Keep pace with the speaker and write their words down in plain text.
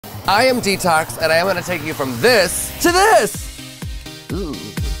I am Detox, and I am gonna take you from this to this! Ooh.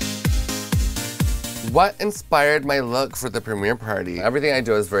 What inspired my look for the premiere party? Everything I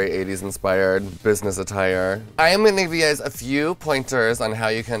do is very 80s inspired, business attire. I am gonna give you guys a few pointers on how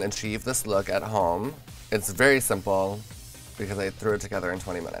you can achieve this look at home. It's very simple because I threw it together in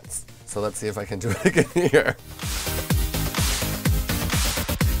 20 minutes. So let's see if I can do it again here.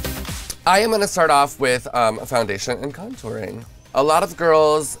 I am gonna start off with foundation and contouring. A lot of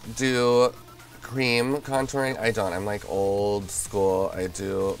girls do cream contouring. I don't. I'm like old school. I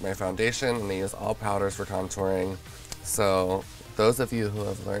do my foundation and I use all powders for contouring. So those of you who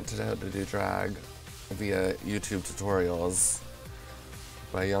have learned how to do drag via YouTube tutorials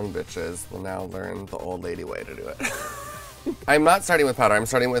by young bitches will now learn the old lady way to do it. I'm not starting with powder. I'm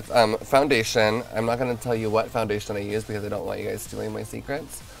starting with foundation. I'm not going to tell you what foundation I use because I don't want you guys stealing my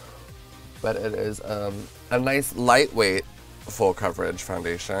secrets. But it is a nice lightweight full coverage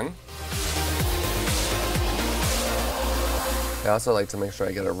foundation. I also like to make sure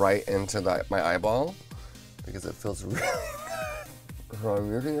I get it right into my eyeball because it feels really good. So I'm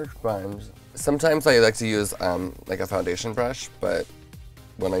using a sponge. Sometimes I like to use like a foundation brush, but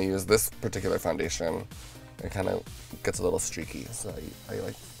when I use this particular foundation, it kind of gets a little streaky, so I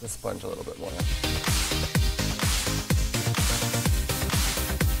like the sponge a little bit more.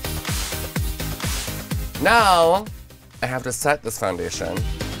 Now, I have to set this foundation.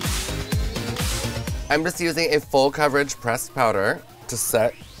 I'm just using a full coverage pressed powder to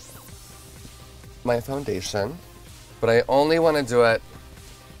set my foundation, but I only want to do it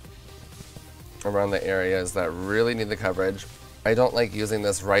around the areas that really need the coverage. I don't like using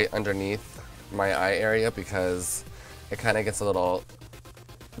this right underneath my eye area because it kind of gets a little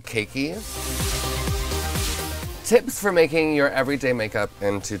cakey. Tips for making your everyday makeup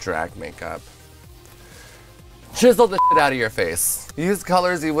into drag makeup. Chisel the shit out of your face. Use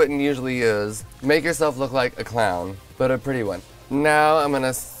colors you wouldn't usually use. Make yourself look like a clown, but a pretty one. Now I'm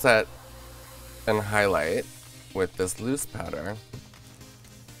gonna set and highlight with this loose powder.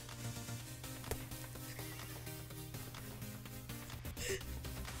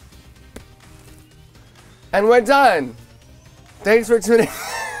 And we're done! Thanks for tuning in.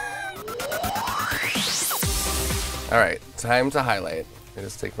 Alright, time to highlight. I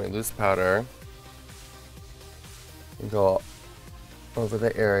just take my loose powder and go over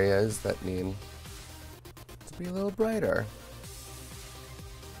the areas that need to be a little brighter.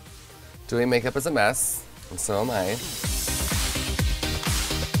 Doing makeup is a mess, and so am I.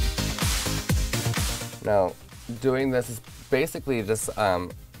 Now, doing this is basically just,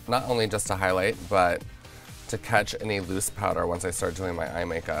 not only just to highlight, but to catch any loose powder once I start doing my eye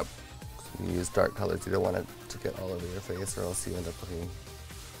makeup. When you use dark colors, you don't want it to get all over your face or else you end up looking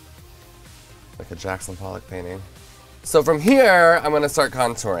like a Jackson Pollock painting. So from here, I'm gonna start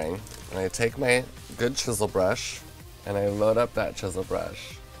contouring. And I take my good chisel brush, and I load up that chisel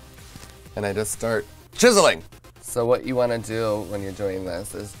brush, and I just start chiseling. So what you wanna do when you're doing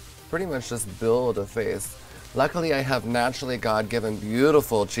this is pretty much just build a face. Luckily, I have naturally God-given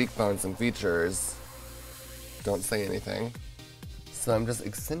beautiful cheekbones and features. Don't say anything. So I'm just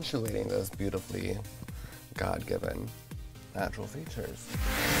accentuating those beautifully God-given natural features.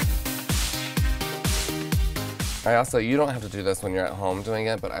 You don't have to do this when you're at home doing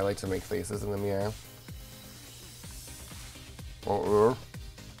it, but I like to make faces in the mirror.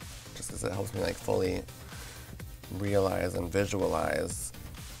 Just because it helps me like fully realize and visualize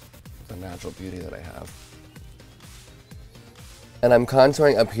the natural beauty that I have. And I'm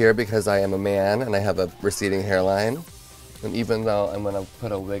contouring up here because I am a man and I have a receding hairline. And even though I'm gonna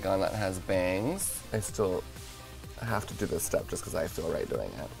put a wig on that has bangs, I still have to do this step just because I feel right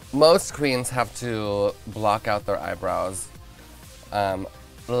doing it. Most queens have to block out their eyebrows.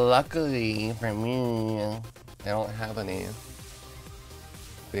 Luckily for me, I don't have any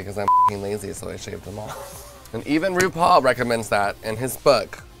because I'm f***ing lazy, so I shaved them off. And even RuPaul recommends that in his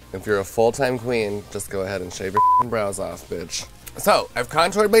book. If you're a full-time queen, just go ahead and shave your f***ing brows off, bitch. So, I've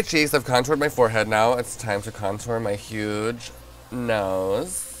contoured my cheeks, I've contoured my forehead. Now it's time to contour my huge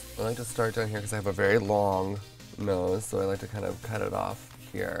nose. I like to start down here because I have a very long nose, so I like to kind of cut it off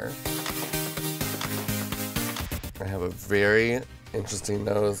here. I have a very interesting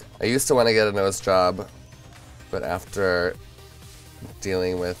nose. I used to want to get a nose job, but after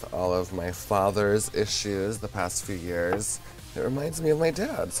dealing with all of my father's issues the past few years, it reminds me of my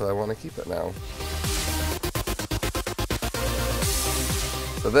dad, so I want to keep it now.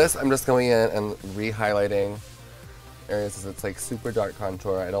 So this, I'm just going in and re-highlighting areas as it's like super dark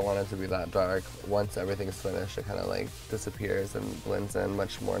contour. I don't want it to be that dark. Once everything's finished, it kind of like disappears and blends in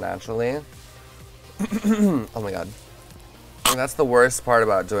much more naturally. Oh my god. And that's the worst part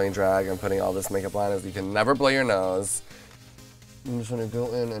about doing drag and putting all this makeup on is you can never blow your nose. I'm just gonna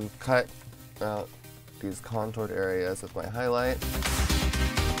go in and cut out these contoured areas with my highlight.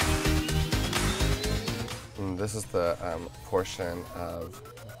 And this is the portion of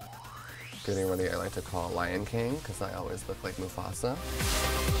getting ready I like to call Lion King, because I always look like Mufasa.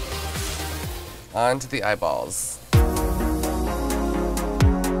 On to the eyeballs.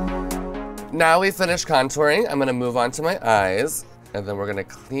 Now we finished contouring, I'm gonna move on to my eyes, and then we're gonna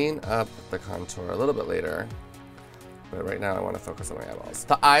clean up the contour a little bit later. But right now I wanna focus on my eyeballs.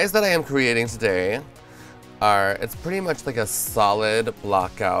 The eyes that I am creating today it's pretty much like a solid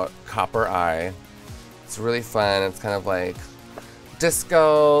block out copper eye. It's really fun, it's kind of like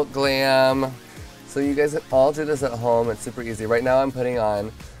disco, glam. So you guys can all do this at home, it's super easy. Right now I'm putting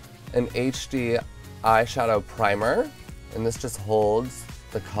on an HD eyeshadow primer, and this just holds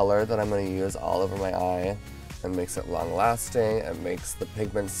the color that I'm going to use all over my eye and makes it long lasting. It makes the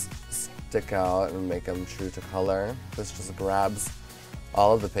pigments stick out and make them true to color. This just grabs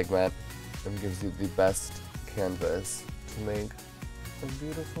all of the pigment and gives you the best canvas to make a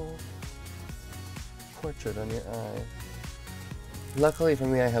beautiful portrait on your eye. Luckily for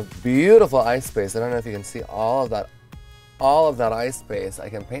me, I have beautiful eye space. I don't know if you can see all of that eye space. I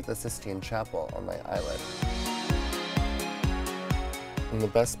can paint the Sistine Chapel on my eyelid. And the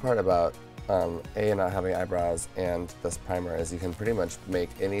best part about not having eyebrows and this primer is you can pretty much make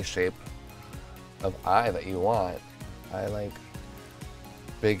any shape of eye that you want. I like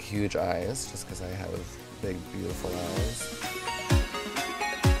big, huge eyes just because I have big, beautiful eyes.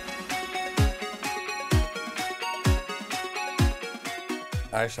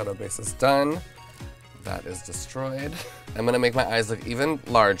 Eyeshadow base is done. That is destroyed. I'm gonna make my eyes look even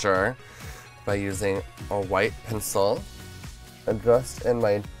larger by using a white pencil. Just in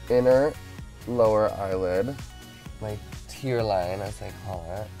my inner lower eyelid, my tear line as I call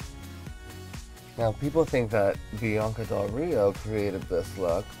it. Now people think that Bianca Del Rio created this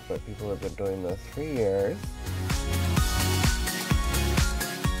look, but people have been doing this for years.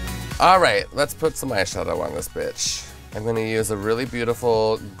 Alright, let's put some eyeshadow on this bitch. I'm gonna use a really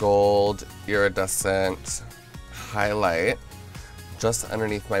beautiful gold iridescent highlight just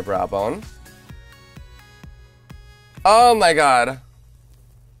underneath my brow bone. Oh my god.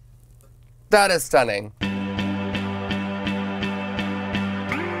 That is stunning.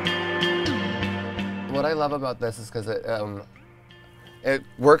 What I love about this is because it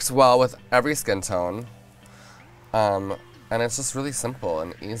works well with every skin tone. And it's just really simple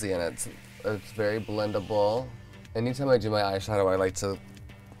and easy, and it's very blendable. Anytime I do my eyeshadow, I like to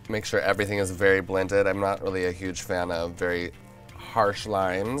make sure everything is very blended. I'm not really a huge fan of very harsh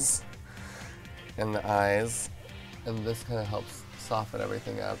lines in the eyes. And this kind of helps soften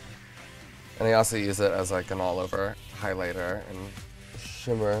everything up. And I also use it as like an all-over highlighter and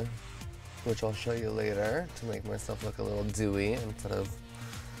shimmer, which I'll show you later to make myself look a little dewy instead of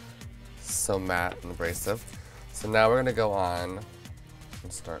so matte and abrasive. So now we're gonna go on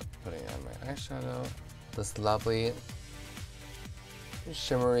and start putting on my eyeshadow. This lovely,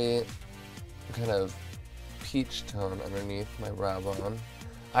 shimmery, kind of peach tone underneath my brow bone.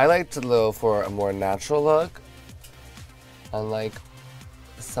 I like to go for a more natural look, unlike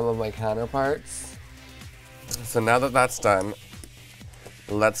some of my counterparts. So now that that's done,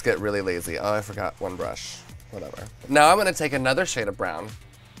 let's get really lazy. Oh, I forgot one brush. Whatever. Now I'm gonna take another shade of brown.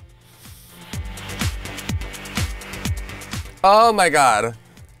 Oh my god.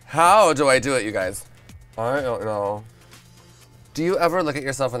 How do I do it, you guys? I don't know. Do you ever look at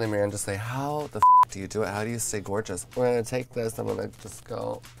yourself in the mirror and just say, how the f do you do it? How do you stay gorgeous? We're gonna take this, I'm gonna just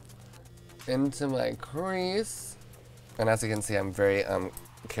go into my crease. And as you can see, I'm very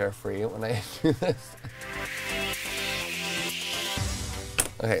carefree when I do this.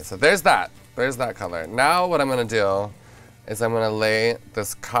 Okay, so there's that. There's that color. Now what I'm gonna do is I'm gonna lay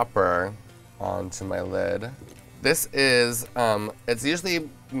this copper onto my lid. This is, it's usually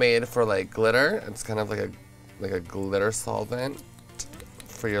made for like glitter. It's kind of like a glitter solvent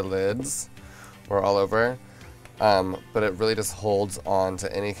for your lids or all over. But it really just holds on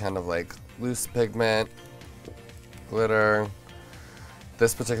to any kind of like loose pigment, glitter.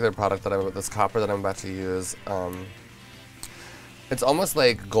 This particular product this copper that I'm about to use, it's almost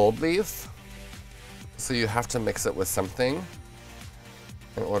like gold leaf. So you have to mix it with something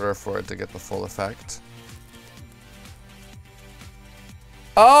in order for it to get the full effect.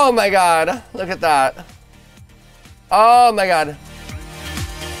 Oh my god, look at that. Oh my god.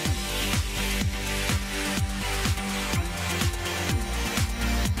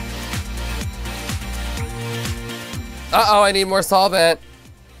 Uh-oh, I need more solvent.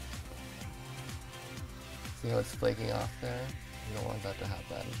 See how it's flaking off there? You don't want that to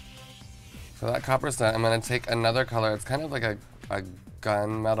happen. So that copper's done. I'm gonna take another color. It's kind of like a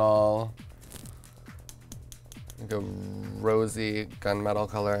gunmetal, like a rosy gunmetal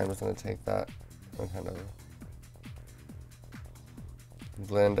color. I'm just gonna take that and kind of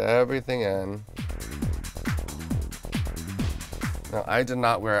blend everything in. Now, I did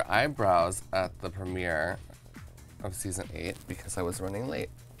not wear eyebrows at the premiere of season 8 because I was running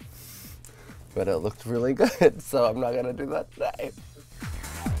late. But it looked really good, so I'm not gonna do that today.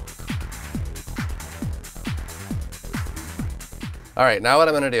 All right, now what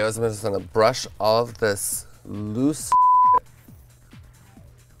I'm gonna do is I'm just gonna brush all of this loose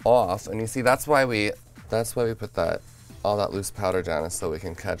off, and you see that's why we put all that loose powder down, is so we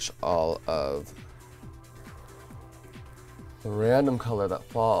can catch all of the random color that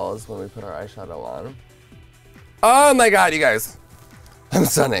falls when we put our eyeshadow on. Oh my God, you guys, I'm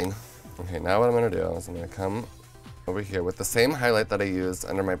stunning. Okay, now what I'm gonna do is I'm gonna come over here with the same highlight that I used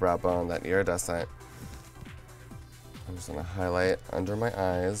under my brow bone, that iridescent. I'm just gonna highlight under my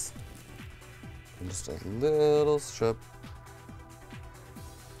eyes, and just a little strip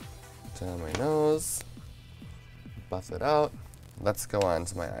down my nose, buff it out. Let's go on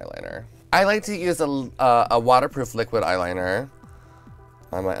to my eyeliner. I like to use a waterproof liquid eyeliner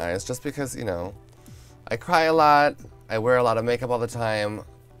on my eyes just because, you know, I cry a lot, I wear a lot of makeup all the time.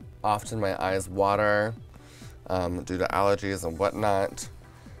 Often my eyes water due to allergies and whatnot.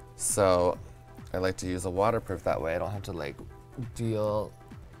 So I like to use a waterproof, that way I don't have to like deal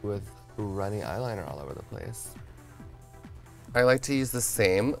with runny eyeliner all over the place. I like to use the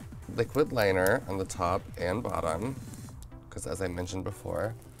same liquid liner on the top and bottom, because as I mentioned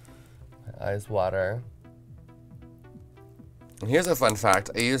before, my eyes water. And here's a fun fact,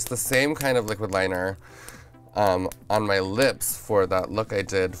 I used the same kind of liquid liner on my lips for that look I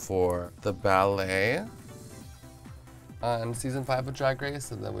did for the ballet on season 5 of Drag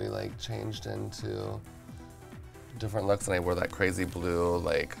Race, and then we like changed into different looks, and I wore that crazy blue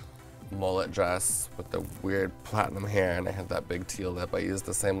like mullet dress with the weird platinum hair, and I had that big teal lip. I used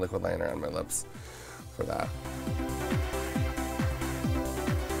the same liquid liner on my lips for that.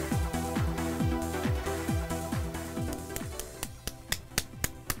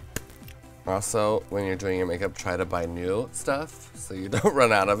 Also, when you're doing your makeup, try to buy new stuff so you don't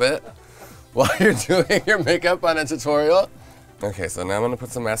run out of it while you're doing your makeup on a tutorial. Okay, so now I'm gonna put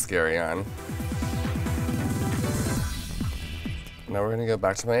some mascara on. Now we're gonna go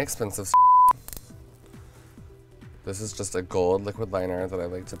back to my expensive This is just a gold liquid liner that I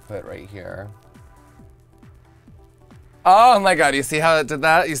like to put right here. Oh my God, you see how it did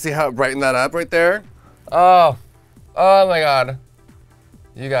that? You see how it brightened that up right there? Oh my God.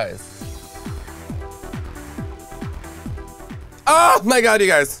 You guys. Oh my God, you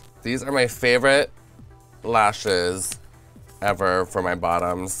guys. These are my favorite lashes ever for my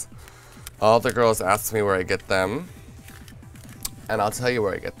bottoms. All the girls ask me where I get them, and I'll tell you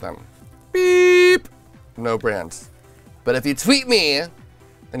where I get them. Beep. No brand. But if you tweet me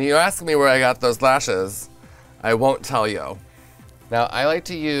and you ask me where I got those lashes, I won't tell you. Now, I like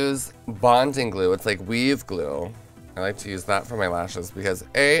to use bonding glue. It's like weave glue. I like to use that for my lashes because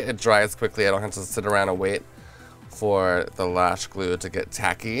A, it dries quickly. I don't have to sit around and wait for the lash glue to get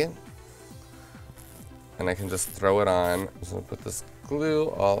tacky. And I can just throw it on. I'm just gonna put this glue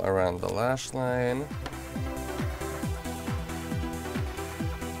all around the lash line.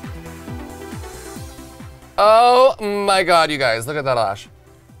 Oh my God, you guys, look at that lash.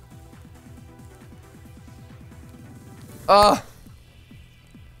 Oh.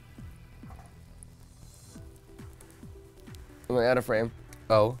 Am I out of frame?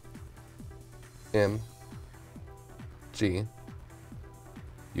 O-M-G.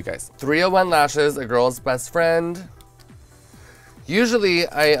 You guys. 301 lashes, a girl's best friend. Usually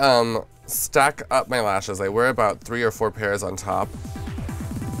I stack up my lashes. I wear about 3 or 4 pairs on top.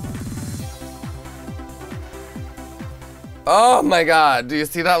 Oh my God, do you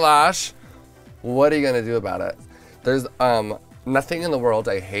see that lash? What are you gonna do about it? There's nothing in the world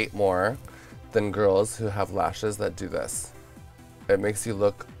I hate more than girls who have lashes that do this. It makes you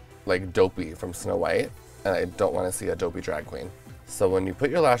look like Dopey from Snow White, and I don't wanna see a Dopey drag queen. So when you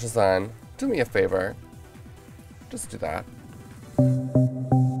put your lashes on, do me a favor, just do that.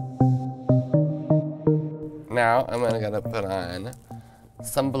 Now I'm gonna put on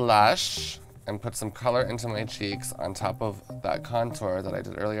some blush and put some color into my cheeks on top of that contour that I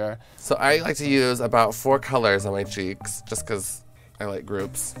did earlier. So I like to use about 4 colors on my cheeks, just because I like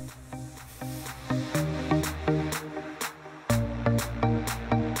groups. I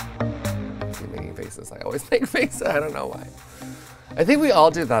keep making faces. I always make faces, I don't know why. I think we all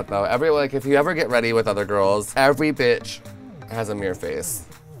do that though. Like if you ever get ready with other girls, every bitch has a mirror face.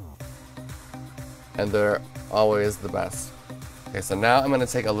 And they're always the best. Okay, so now I'm gonna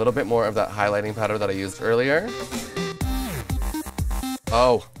take a little bit more of that highlighting powder that I used earlier.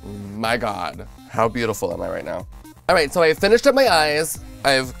 Oh my God, how beautiful am I right now? All right, so I finished up my eyes.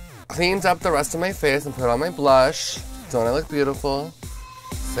 I've cleaned up the rest of my face and put on my blush. Don't I look beautiful?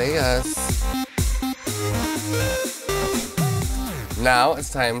 Say yes. Now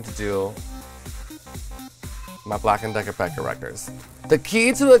it's time to do my Black & Decker correctors. The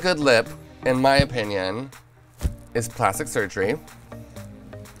key to a good lip, in my opinion, is plastic surgery.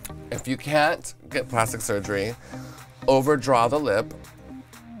 If you can't get plastic surgery, overdraw the lip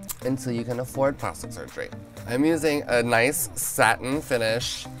until you can afford plastic surgery. I'm using a nice satin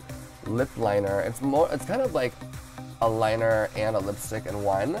finish lip liner. It's kind of like a liner and a lipstick in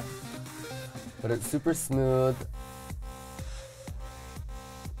one, but it's super smooth.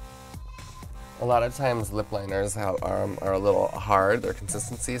 A lot of times lip liners are a little hard, their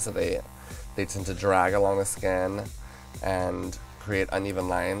consistency, so they tend to drag along the skin and create uneven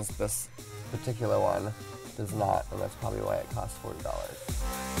lines. This particular one does not, and that's probably why it costs $40.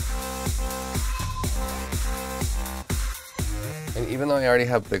 And even though I already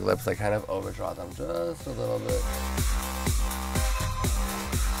have big lips, I kind of overdraw them just a little bit.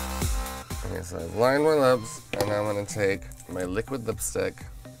 Okay, so I've lined my lips, and now I'm gonna take my liquid lipstick.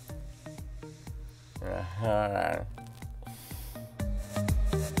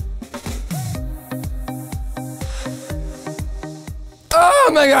 Oh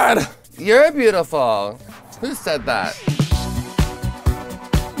my God! You're beautiful. Who said that?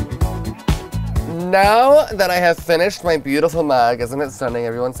 Now that I have finished my beautiful mug, isn't it stunning?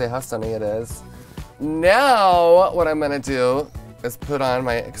 Everyone say how stunning it is. Now, what I'm gonna do is put on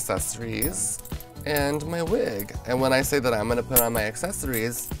my accessories and my wig. And when I say that I'm gonna put on my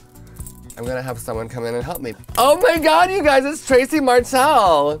accessories, I'm gonna have someone come in and help me. Oh my God, you guys, it's Tracy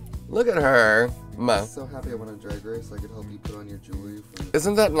Martell. Look at her. I'm so happy I won a drag race so I could help you put on your jewelry.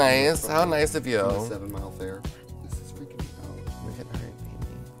 Isn't that nice? How nice of you. From the 7 Mile Fair. This is freaking me out. Look at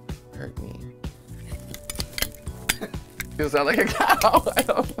hurt me. You sound like a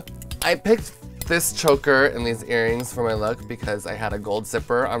cow. I picked this choker and these earrings for my look because I had a gold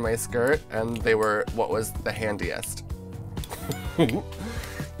zipper on my skirt and they were what was the handiest.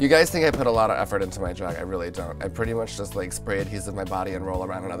 You guys think I put a lot of effort into my drag. I really don't. I pretty much just like spray adhesive my body and roll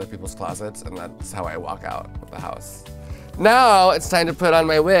around in other people's closets, and that's how I walk out of the house. Now it's time to put on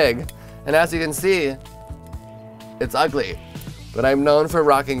my wig. And as you can see, it's ugly. But I'm known for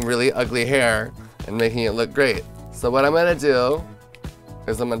rocking really ugly hair and making it look great. So what I'm gonna do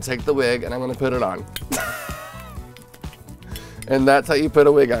is I'm gonna take the wig and I'm gonna put it on. And that's how you put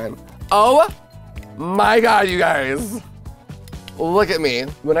a wig on. Oh my God, you guys. Look at me.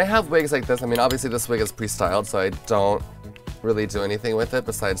 When I have wigs like this, I mean, obviously this wig is pre-styled, so I don't really do anything with it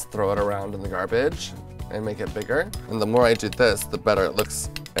besides throw it around in the garbage and make it bigger. And the more I do this, the better it looks,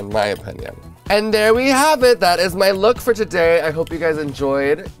 in my opinion. And there we have it. That is my look for today. I hope you guys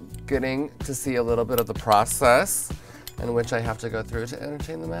enjoyed getting to see a little bit of the process in which I have to go through to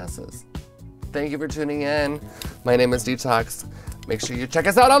entertain the masses. Thank you for tuning in. My name is Detox. Make sure you check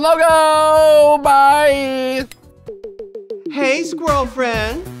us out on Logo. Bye. Hey, squirrel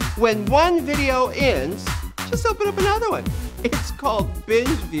friend, when one video ends, just open up another one. It's called binge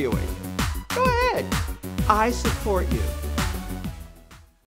viewing. Go ahead. I support you.